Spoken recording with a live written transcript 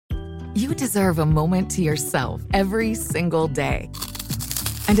You deserve a moment to yourself every single day.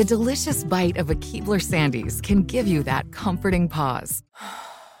 And a delicious bite of a Keebler Sandies can give you that comforting pause.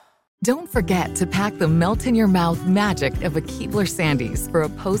 Don't forget to pack the melt-in-your-mouth magic of a Keebler Sandies for a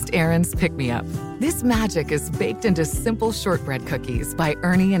post-errands pick-me-up. This magic is baked into simple shortbread cookies by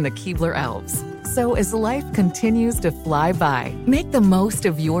Ernie and the Keebler Elves. So as life continues to fly by, make the most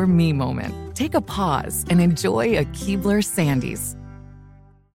of your me moment. Take a pause and enjoy a Keebler Sandies.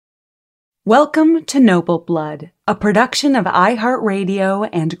 Welcome to Noble Blood, a production of iHeartRadio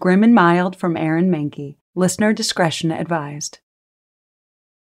and Grim and Mild from Aaron Mahnke. Listener discretion advised.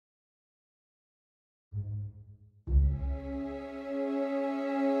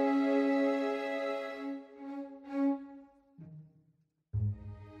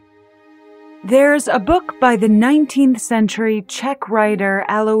 There's a book by the 19th century Czech writer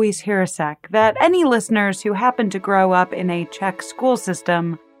Alois Hirásek that any listeners who happen to grow up in a Czech school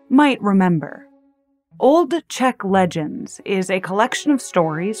system might remember. Old Czech Legends is a collection of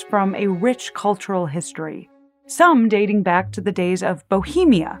stories from a rich cultural history, some dating back to the days of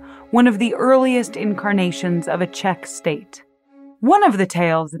Bohemia, one of the earliest incarnations of a Czech state. One of the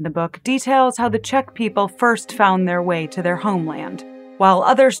tales in the book details how the Czech people first found their way to their homeland, while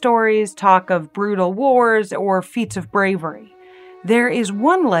other stories talk of brutal wars or feats of bravery. There is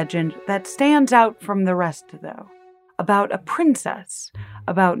one legend that stands out from the rest, though, about a princess,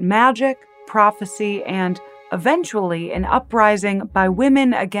 about magic, prophecy, and eventually an uprising by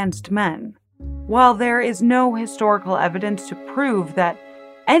women against men. While there is no historical evidence to prove that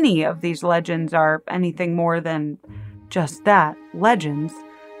any of these legends are anything more than just that, legends,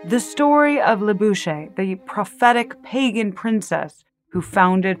 the story of Libuše, the prophetic pagan princess who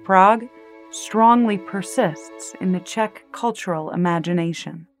founded Prague, strongly persists in the Czech cultural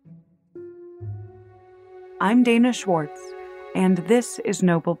imagination. I'm Dana Schwartz, and this is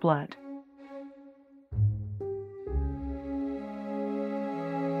Noble Blood.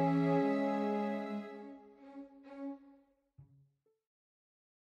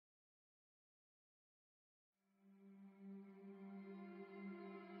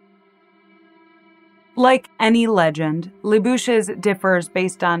 Like any legend, Libuše's differs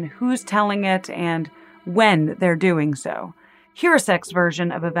based on who's telling it and when they're doing so. Hirasek's version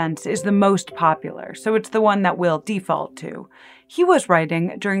of events is the most popular, so it's the one that we'll default to. He was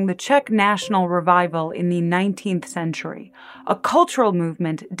writing during the Czech national revival in the 19th century, a cultural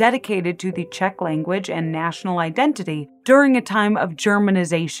movement dedicated to the Czech language and national identity during a time of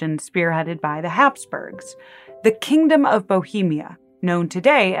Germanization spearheaded by the Habsburgs. The Kingdom of Bohemia, known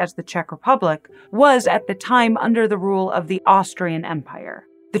today as the Czech Republic, was at the time under the rule of the Austrian Empire.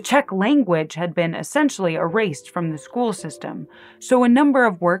 The Czech language had been essentially erased from the school system, so a number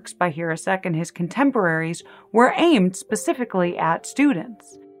of works by Hirásek and his contemporaries were aimed specifically at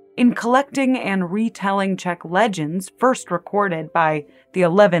students. In collecting and retelling Czech legends first recorded by the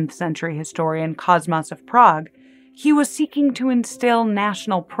 11th century historian Cosmas of Prague, he was seeking to instill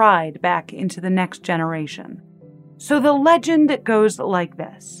national pride back into the next generation. So the legend goes like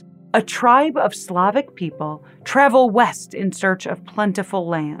this. A tribe of Slavic people travel west in search of plentiful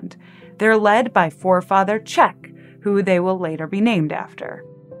land. They're led by forefather Czech, who they will later be named after.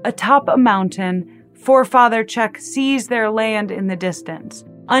 Atop a mountain, forefather Czech sees their land in the distance,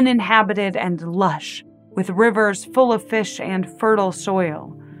 uninhabited and lush, with rivers full of fish and fertile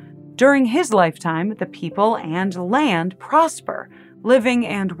soil. During his lifetime, the people and land prosper, living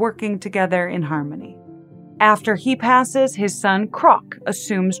and working together in harmony. After he passes, his son Krok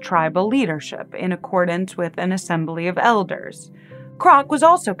assumes tribal leadership in accordance with an assembly of elders. Krok was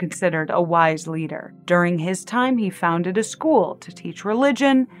also considered a wise leader. During his time, he founded a school to teach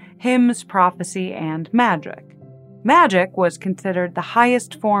religion, hymns, prophecy, and magic. Magic was considered the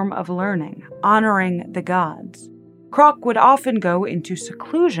highest form of learning, honoring the gods. Krok would often go into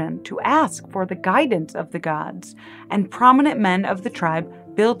seclusion to ask for the guidance of the gods, and prominent men of the tribe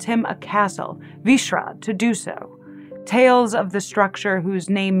built him a castle, Vyšhrad, to do so. Tales of the structure, whose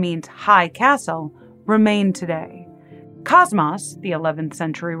name means high castle, remain today. Cosmas, the 11th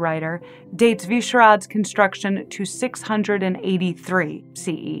century writer, dates Vyšhrad's construction to 683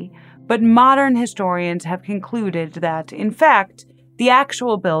 CE, but modern historians have concluded that, in fact, the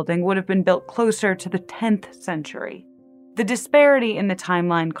actual building would have been built closer to the 10th century. The disparity in the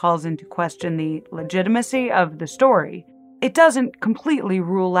timeline calls into question the legitimacy of the story. It doesn't completely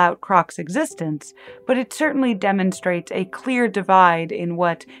rule out Krok's existence, but it certainly demonstrates a clear divide in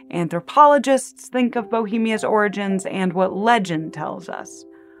what anthropologists think of Bohemia's origins and what legend tells us.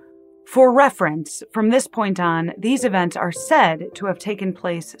 For reference, from this point on, these events are said to have taken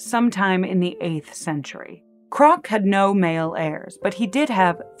place sometime in the 8th century. Croc had no male heirs, but he did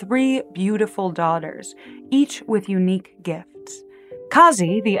have 3 beautiful daughters, each with unique gifts.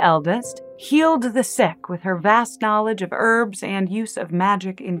 Kazi, the eldest, healed the sick with her vast knowledge of herbs and use of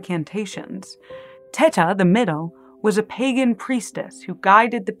magic incantations. Teta, the middle, was a pagan priestess who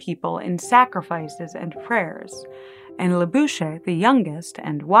guided the people in sacrifices and prayers. And Libusche, the youngest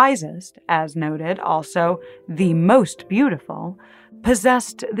and wisest, as noted, also the most beautiful,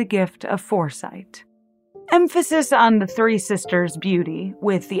 possessed the gift of foresight. Emphasis on the 3 sisters' beauty,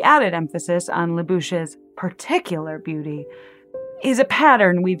 with the added emphasis on Libusche's particular beauty, is a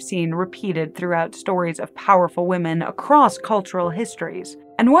pattern we've seen repeated throughout stories of powerful women across cultural histories,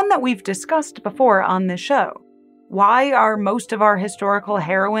 and one that we've discussed before on this show. Why are most of our historical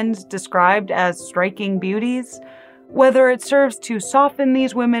heroines described as striking beauties? Whether it serves to soften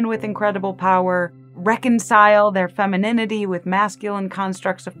these women with incredible power, reconcile their femininity with masculine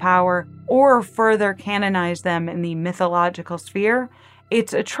constructs of power, or further canonize them in the mythological sphere,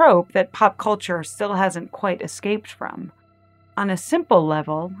 it's a trope that pop culture still hasn't quite escaped from. On a simple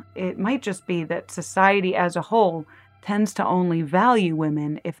level, it might just be that society as a whole tends to only value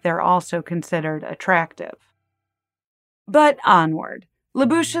women if they're also considered attractive. But onward.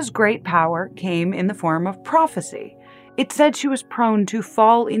 Libusche's great power came in the form of prophecy. It said she was prone to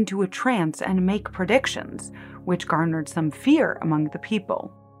fall into a trance and make predictions, which garnered some fear among the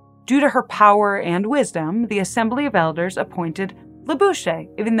people. Due to her power and wisdom, the Assembly of Elders appointed Libusche,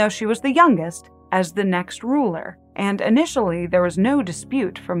 even though she was the youngest, as the next ruler, and initially there was no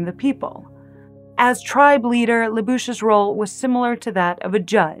dispute from the people. As tribe leader, Libusche's role was similar to that of a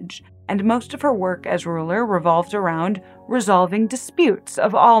judge, and most of her work as ruler revolved around resolving disputes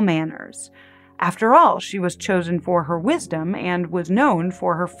of all manners. After all, she was chosen for her wisdom and was known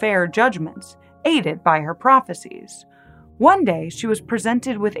for her fair judgments, aided by her prophecies. One day, she was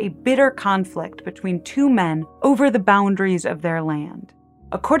presented with a bitter conflict between 2 men over the boundaries of their land.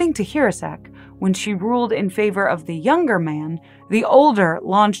 According to Hirasek, when she ruled in favor of the younger man, the older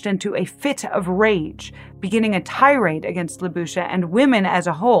launched into a fit of rage, beginning a tirade against Libusche and women as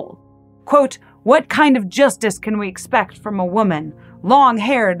a whole. Quote, "What kind of justice can we expect from a woman?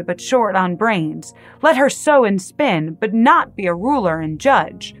 Long-haired but short on brains. Let her sew and spin, but not be a ruler and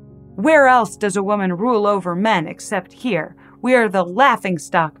judge. Where else does a woman rule over men except here? We are the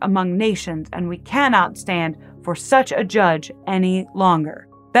laughingstock among nations, and we cannot stand for such a judge any longer.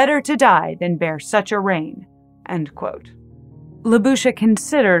 Better to die than bear such a reign." End quote. Libusche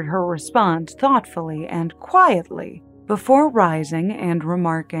considered her response thoughtfully and quietly before rising and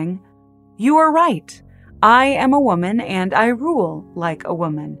remarking, "You are right. I am a woman and I rule like a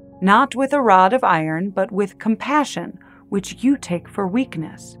woman, not with a rod of iron, but with compassion, which you take for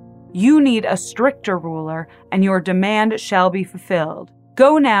weakness. You need a stricter ruler, and your demand shall be fulfilled.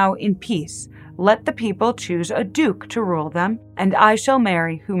 Go now in peace. Let the people choose a duke to rule them, and I shall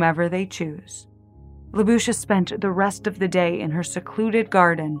marry whomever they choose." Libusche spent the rest of the day in her secluded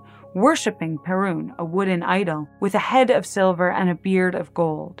garden, worshipping Perun, a wooden idol, with a head of silver and a beard of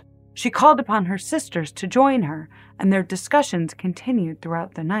gold. She called upon her sisters to join her, and their discussions continued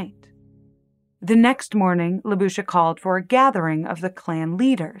throughout the night. The next morning, Libusche called for a gathering of the clan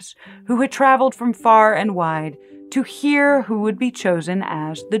leaders, who had traveled from far and wide to hear who would be chosen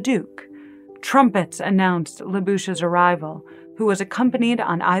as the duke. Trumpets announced Libusche's arrival, who was accompanied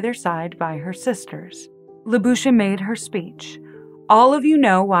on either side by her sisters. Libusche made her speech. "All of you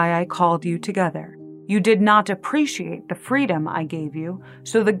know why I called you together. You did not appreciate the freedom I gave you,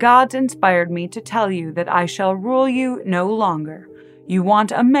 so the gods inspired me to tell you that I shall rule you no longer. You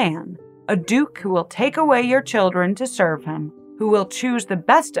want a man, a duke who will take away your children to serve him, who will choose the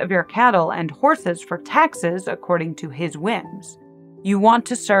best of your cattle and horses for taxes according to his whims. You want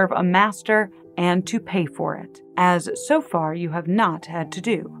to serve a master and to pay for it, as so far you have not had to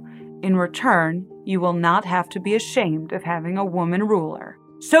do. In return, you will not have to be ashamed of having a woman ruler.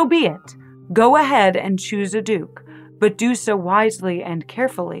 So be it. Go ahead and choose a duke, but do so wisely and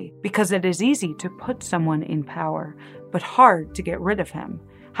carefully, because it is easy to put someone in power, but hard to get rid of him.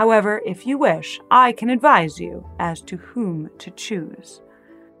 However, if you wish, I can advise you as to whom to choose."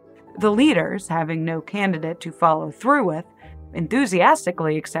 The leaders, having no candidate to follow through with,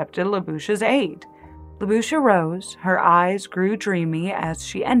 enthusiastically accepted Libusche's aid. Libusche rose, her eyes grew dreamy as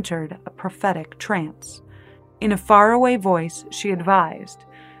she entered a prophetic trance. In a faraway voice, she advised,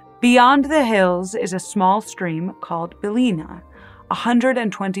 "Beyond the hills is a small stream called Belina.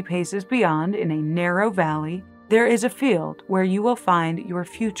 120 paces beyond, in a narrow valley, there is a field where you will find your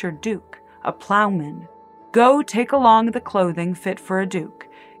future duke, a plowman. Go take along the clothing fit for a duke.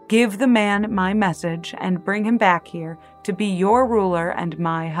 Give the man my message and bring him back here to be your ruler and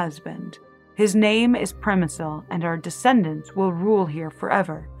my husband. His name is Primisil, and our descendants will rule here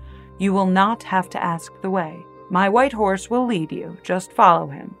forever. You will not have to ask the way. My white horse will lead you. Just follow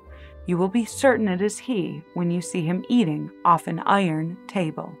him. You will be certain it is he when you see him eating off an iron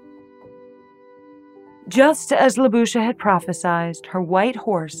table." Just as Libusha had prophesied, her white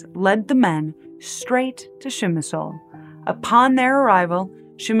horse led the men straight to Shimisul. Upon their arrival,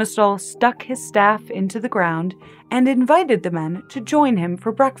 Shimisul stuck his staff into the ground and invited the men to join him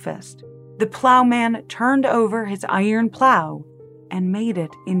for breakfast. The plowman turned over his iron plow and made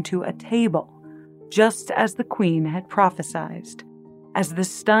it into a table, just as the queen had prophesied. As the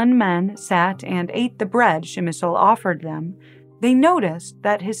stunned men sat and ate the bread Shimisul offered them, they noticed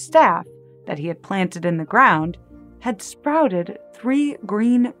that his staff, that he had planted in the ground, had sprouted 3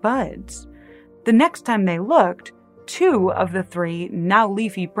 green buds. The next time they looked, 2 of the 3 now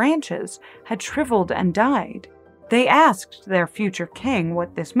leafy branches had shriveled and died. They asked their future king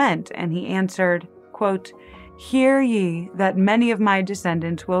what this meant, and he answered, quote, "Hear ye that many of my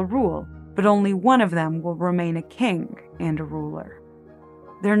descendants will rule, but only one of them will remain a king and a ruler."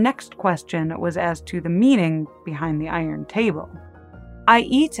 Their next question was as to the meaning behind the iron table. "I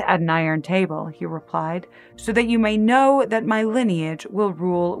eat at an iron table," he replied, "so that you may know that my lineage will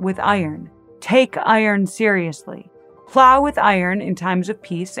rule with iron. Take iron seriously. Plow with iron in times of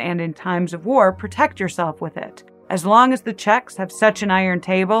peace, and in times of war, protect yourself with it. As long as the Czechs have such an iron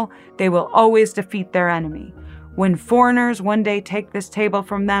table, they will always defeat their enemy. When foreigners one day take this table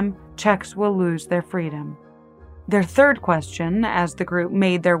from them, Czechs will lose their freedom." Their third question, as the group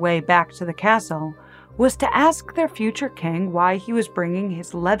made their way back to the castle, was to ask their future king why he was bringing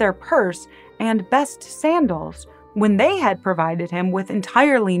his leather purse and best sandals when they had provided him with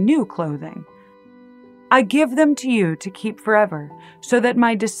entirely new clothing. "I give them to you to keep forever, so that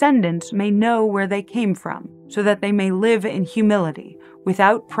my descendants may know where they came from, so that they may live in humility,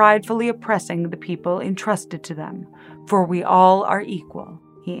 without pridefully oppressing the people entrusted to them, for we all are equal,"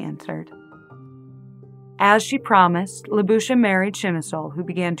 he answered. As she promised, Libusha married Shimisul, who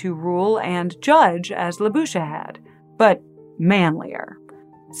began to rule and judge as Libusha had, but manlier.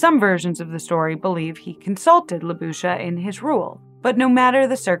 Some versions of the story believe he consulted Libusha in his rule, but no matter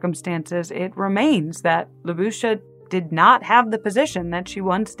the circumstances, it remains that Libusha did not have the position that she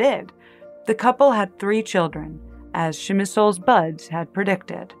once did. The couple had 3 children, as Shimisul's buds had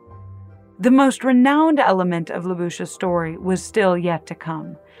predicted. The most renowned element of Libusha's story was still yet to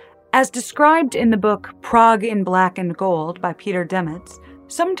come. As described in the book Prague in Black and Gold by Peter Demetz,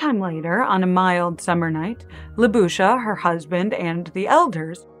 sometime later, on a mild summer night, Libusha, her husband, and the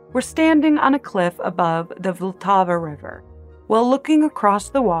elders were standing on a cliff above the Vltava River. While looking across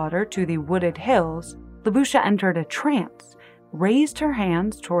the water to the wooded hills, Libusha entered a trance, raised her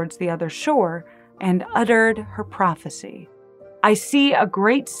hands towards the other shore, and uttered her prophecy. "I see a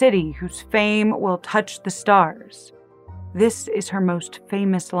great city whose fame will touch the stars." This is her most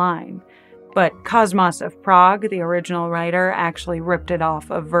famous line, but Cosmas of Prague, the original writer, actually ripped it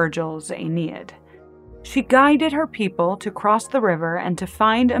off of Virgil's Aeneid. She guided her people to cross the river and to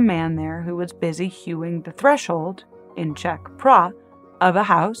find a man there who was busy hewing the threshold, in Czech pra, of a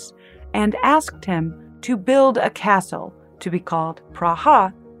house, and asked him to build a castle to be called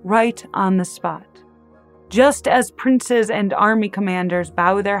Praha right on the spot. Just as princes and army commanders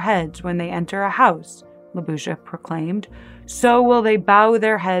bow their heads when they enter a house, Libusha proclaimed, so will they bow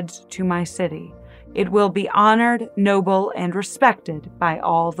their heads to my city. It will be honored, noble, and respected by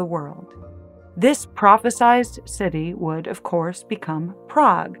all the world. This prophesied city would, of course, become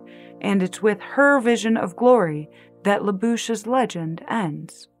Prague, and it's with her vision of glory that Libusha's legend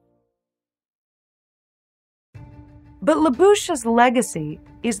ends. But Libusha's legacy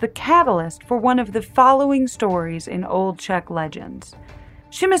is the catalyst for one of the following stories in old Czech legends.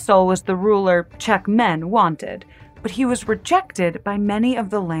 Shimisul was the ruler Czech men wanted, but he was rejected by many of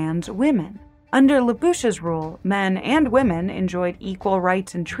the land's women. Under Libusha's rule, men and women enjoyed equal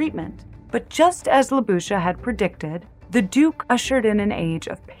rights and treatment. But just as Libusha had predicted, the Duke ushered in an age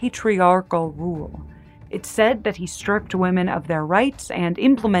of patriarchal rule. It said that he stripped women of their rights and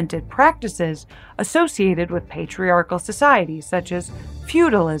implemented practices associated with patriarchal societies, such as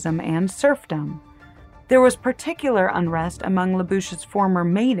feudalism and serfdom. There was particular unrest among Libusha's former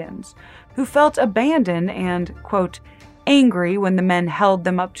maidens, who felt abandoned and, quote, angry when the men held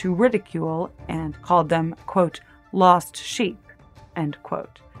them up to ridicule and called them, quote, lost sheep, end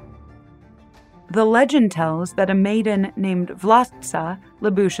quote. The legend tells that a maiden named Vlastsa,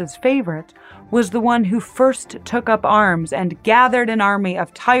 Libusha's favorite, was the one who first took up arms and gathered an army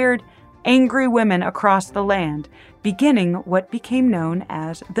of tired, angry women across the land, beginning what became known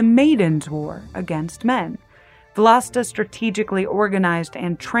as the Maidens' War against men. Vlasta strategically organized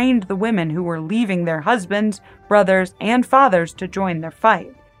and trained the women who were leaving their husbands, brothers, and fathers to join their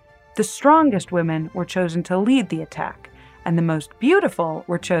fight. The strongest women were chosen to lead the attack, and the most beautiful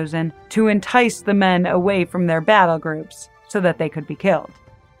were chosen to entice the men away from their battle groups so that they could be killed.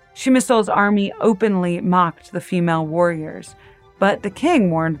 Shimisol's army openly mocked the female warriors, but the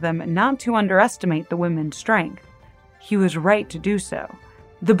king warned them not to underestimate the women's strength. He was right to do so.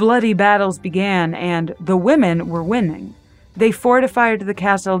 The bloody battles began, and the women were winning. They fortified the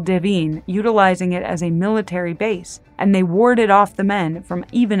castle Devin, utilizing it as a military base, and they warded off the men from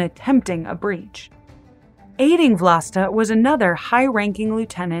even attempting a breach. Aiding Vlasta was another high-ranking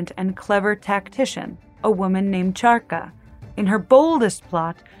lieutenant and clever tactician, a woman named Charka. In her boldest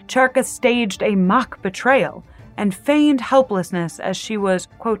plot, Charka staged a mock betrayal and feigned helplessness as she was,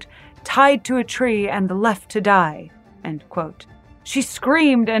 quote, tied to a tree and left to die, end quote. She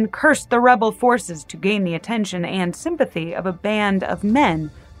screamed and cursed the rebel forces to gain the attention and sympathy of a band of men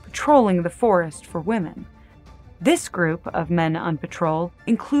patrolling the forest for women. This group of men on patrol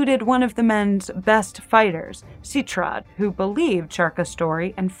included one of the men's best fighters, Sitrad, who believed Charka's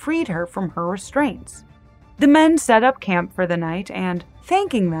story and freed her from her restraints. The men set up camp for the night, and,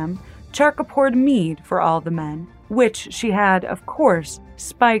 thanking them, Charka poured mead for all the men, which she had, of course,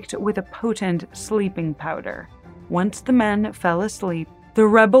 spiked with a potent sleeping powder. Once the men fell asleep, the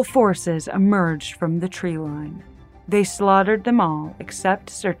rebel forces emerged from the tree line. They slaughtered them all except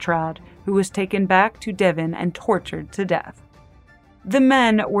Sitrad, who was taken back to Devin and tortured to death. The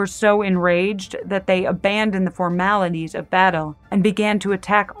men were so enraged that they abandoned the formalities of battle and began to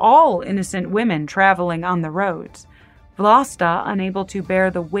attack all innocent women traveling on the roads. Vlasta, unable to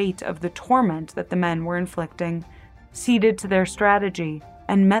bear the weight of the torment that the men were inflicting, ceded to their strategy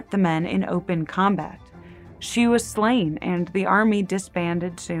and met the men in open combat. She was slain, and the army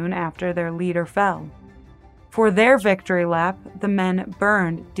disbanded soon after their leader fell. For their victory lap, the men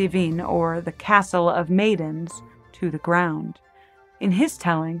burned Devin, or the Castle of Maidens, to the ground. In his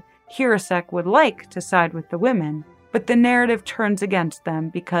telling, Hirasek would like to side with the women, but the narrative turns against them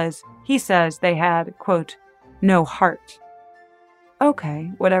because he says they had, quote, no heart.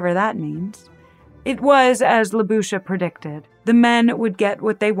 Okay, whatever that means. It was as Libusha predicted. The men would get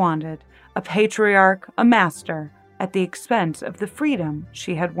what they wanted, a patriarch, a master, at the expense of the freedom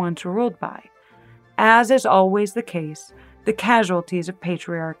she had once ruled by. As is always the case, the casualties of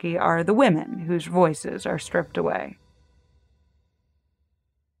patriarchy are the women whose voices are stripped away.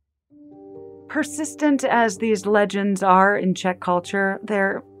 Persistent as these legends are in Czech culture,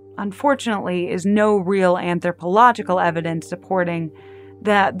 there unfortunately is no real anthropological evidence supporting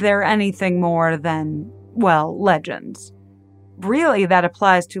that they're anything more than, well, legends. Really, that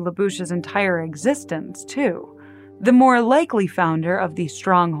applies to Libusha's entire existence, too. The more likely founder of the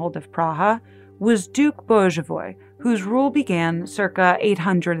stronghold of Praha was Duke Boživoj, whose rule began circa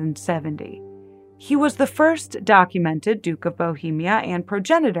 870. He was the first documented Duke of Bohemia and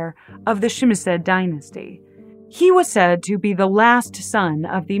progenitor of the Przemysl dynasty. He was said to be the last son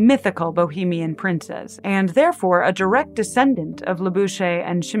of the mythical Bohemian princes, and therefore a direct descendant of Libusha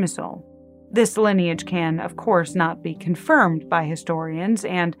and Przemysl. This lineage can, of course, not be confirmed by historians,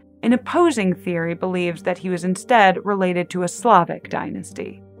 and an opposing theory believes that he was instead related to a Slavic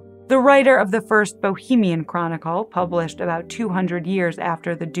dynasty. The writer of the first Bohemian Chronicle, published about 200 years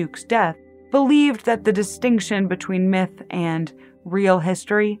after the Duke's death, believed that the distinction between myth and real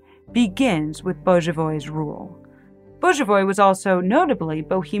history begins with Boživoj's rule. Boživoj was also notably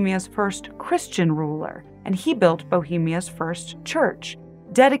Bohemia's first Christian ruler, and he built Bohemia's first church,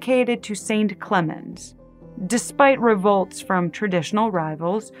 dedicated to Saint Clemens. Despite revolts from traditional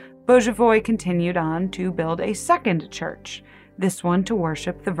rivals, Boživoj continued on to build a second church, this one to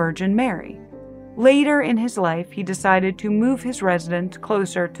worship the Virgin Mary. Later in his life, he decided to move his residence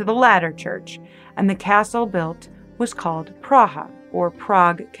closer to the latter church, and the castle built was called Praha, or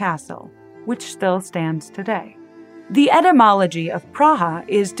Prague Castle, which still stands today. The etymology of Praha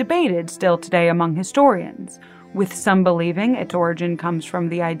is debated still today among historians, with some believing its origin comes from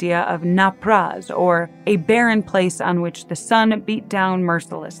the idea of napraz, or a barren place on which the sun beat down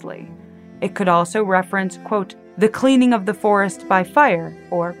mercilessly. It could also reference, quote, the cleaning of the forest by fire,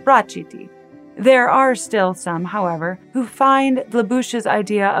 or brachiti. There are still some, however, who find Libusha's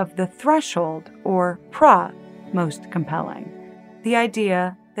idea of the threshold, or pra, most compelling. The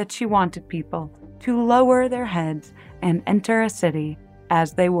idea that she wanted people to lower their heads and enter a city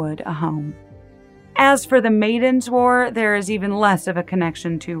as they would a home. As for the Maidens' War, there is even less of a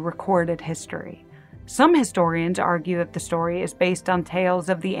connection to recorded history. Some historians argue that the story is based on tales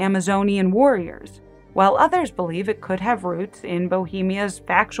of the Amazonian warriors, while others believe it could have roots in Bohemia's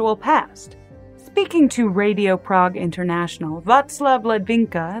factual past. Speaking to Radio Prague International, Václav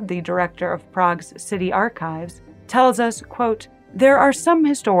Ledvinka, the director of Prague's city archives, tells us, quote, "There are some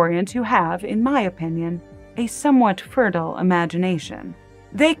historians who have, in my opinion, a somewhat fertile imagination.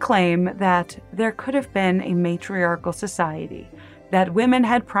 They claim that there could have been a matriarchal society, that women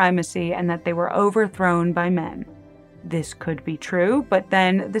had primacy and that they were overthrown by men. This could be true, but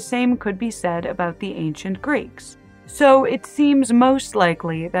then the same could be said about the ancient Greeks. So it seems most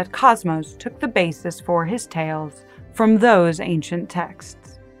likely that Cosmos took the basis for his tales from those ancient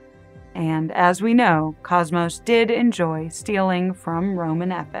texts." And as we know, Cosmos did enjoy stealing from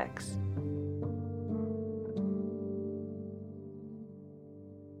Roman epics.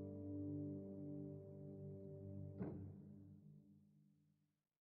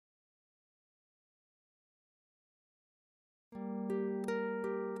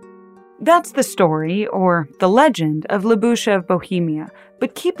 That's the story, or the legend, of Libuscha of Bohemia,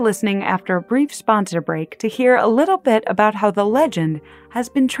 but keep listening after a brief sponsor break to hear a little bit about how the legend has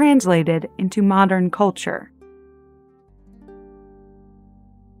been translated into modern culture.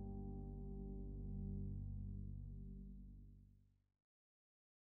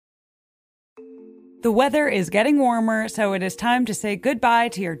 The weather is getting warmer, so it is time to say goodbye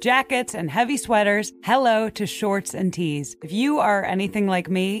to your jackets and heavy sweaters. Hello to shorts and tees. If you are anything like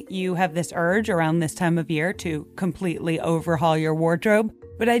me, you have this urge around this time of year to completely overhaul your wardrobe,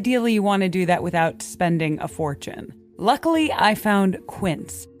 but ideally you want to do that without spending a fortune. Luckily, I found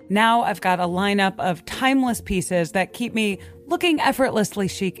Quince. Now I've got a lineup of timeless pieces that keep me looking effortlessly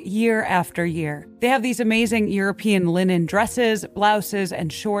chic year after year. They have these amazing European linen dresses, blouses,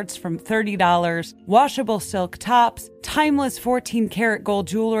 and shorts from $30, washable silk tops, timeless 14-karat gold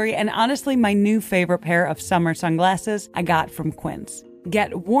jewelry, and honestly, my new favorite pair of summer sunglasses I got from Quince.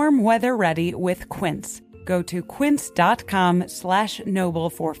 Get warm weather ready with Quince. Go to quince.com/noble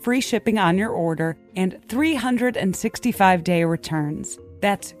for free shipping on your order and 365-day returns.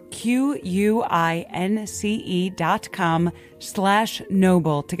 That's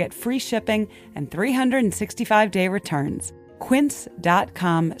QUINCE.com/noble to get free shipping and 365-day returns.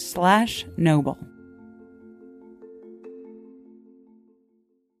 Quince.com/noble.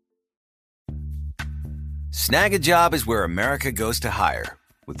 Snag a Job is where America goes to hire,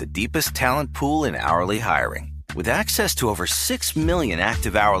 with the deepest talent pool in hourly hiring. With access to over 6 million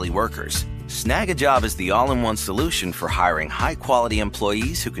active hourly workers, Snag a Job is the all-in-one solution for hiring high-quality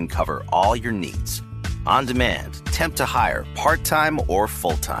employees who can cover all your needs. On demand, temp to hire, part-time or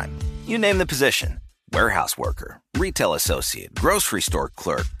full-time. You name the position. Warehouse worker, retail associate, grocery store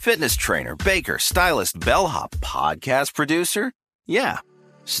clerk, fitness trainer, baker, stylist, bellhop, podcast producer. Yeah,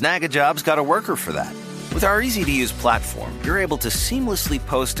 Snag a Job's got a worker for that. With our easy-to-use platform, you're able to seamlessly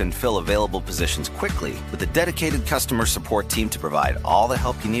post and fill available positions quickly with a dedicated customer support team to provide all the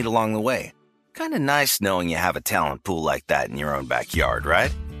help you need along the way. Kind of nice knowing you have a talent pool like that in your own backyard,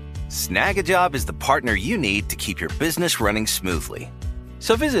 right? Snag a Job is the partner you need to keep your business running smoothly.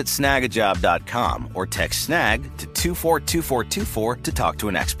 So visit snagajob.com or text SNAG to 242424 to talk to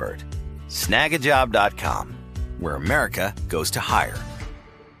an expert. Snagajob.com, where America goes to hire.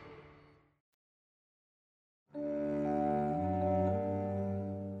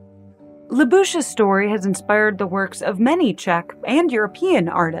 Libuscha's story has inspired the works of many Czech and European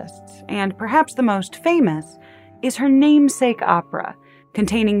artists, and perhaps the most famous is her namesake opera,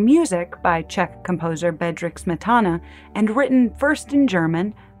 containing music by Czech composer Bedřich Smetana and written first in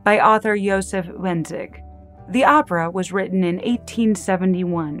German by author Josef Wenzig. The opera was written in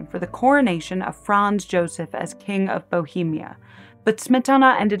 1871 for the coronation of Franz Joseph as King of Bohemia, but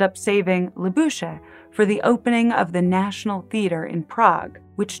Smetana ended up saving Libuscha for the opening of the National Theatre in Prague,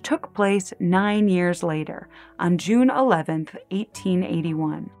 which took place 9 years later, on June 11,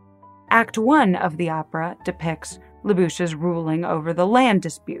 1881. Act 1 of the opera depicts Libuscha's ruling over the land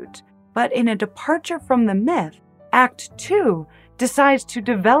dispute, but in a departure from the myth, Act 2 decides to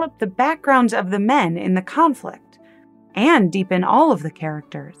develop the backgrounds of the men in the conflict and deepen all of the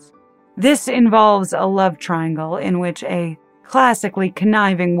characters. This involves a love triangle in which a classically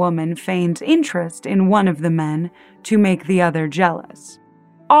conniving woman feigns interest in one of the men to make the other jealous.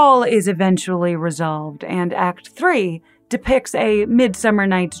 All is eventually resolved, and Act 3 depicts a Midsummer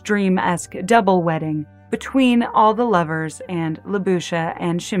Night's Dream-esque double wedding between all the lovers and Libuscha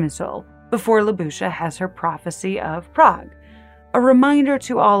and Przemysl, before Libuscha has her prophecy of Prague. A reminder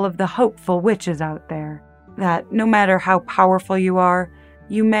to all of the hopeful witches out there that no matter how powerful you are,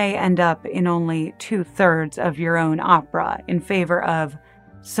 you may end up in only 2/3 of your own opera in favor of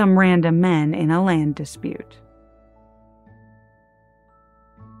some random men in a land dispute.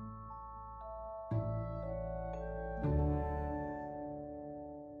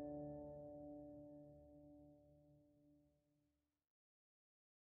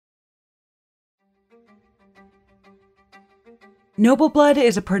 Noble Blood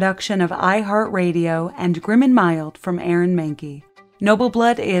is a production of iHeartRadio and Grim and Mild from Aaron Mahnke. Noble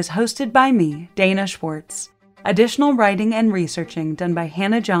Blood is hosted by me, Dana Schwartz. Additional writing and researching done by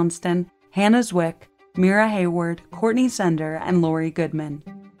Hannah Johnston, Hannah Zwick, Mira Hayward, Courtney Sender, and Lori Goodman.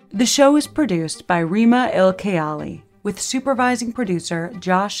 The show is produced by Rima Il-Kayali, with supervising producer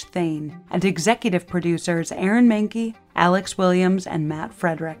Josh Thane and executive producers Aaron Mahnke, Alex Williams, and Matt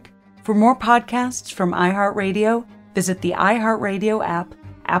Frederick. For more podcasts from iHeartRadio, visit the iHeartRadio app,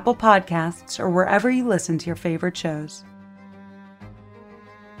 Apple Podcasts, or wherever you listen to your favorite shows.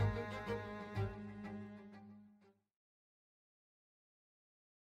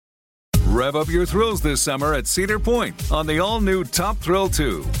 Rev up your thrills this summer at Cedar Point on the all-new Top Thrill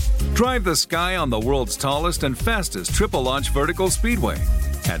 2. Drive the sky on the world's tallest and fastest triple-launch vertical speedway.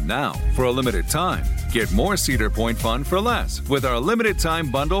 And now, for a limited time, get more Cedar Point fun for less with our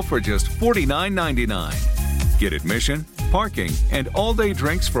limited-time bundle for just $49.99. Get admission, parking, and all-day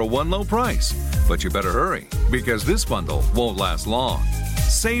drinks for one low price. But you better hurry, because this bundle won't last long.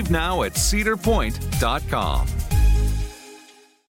 Save now at cedarpoint.com.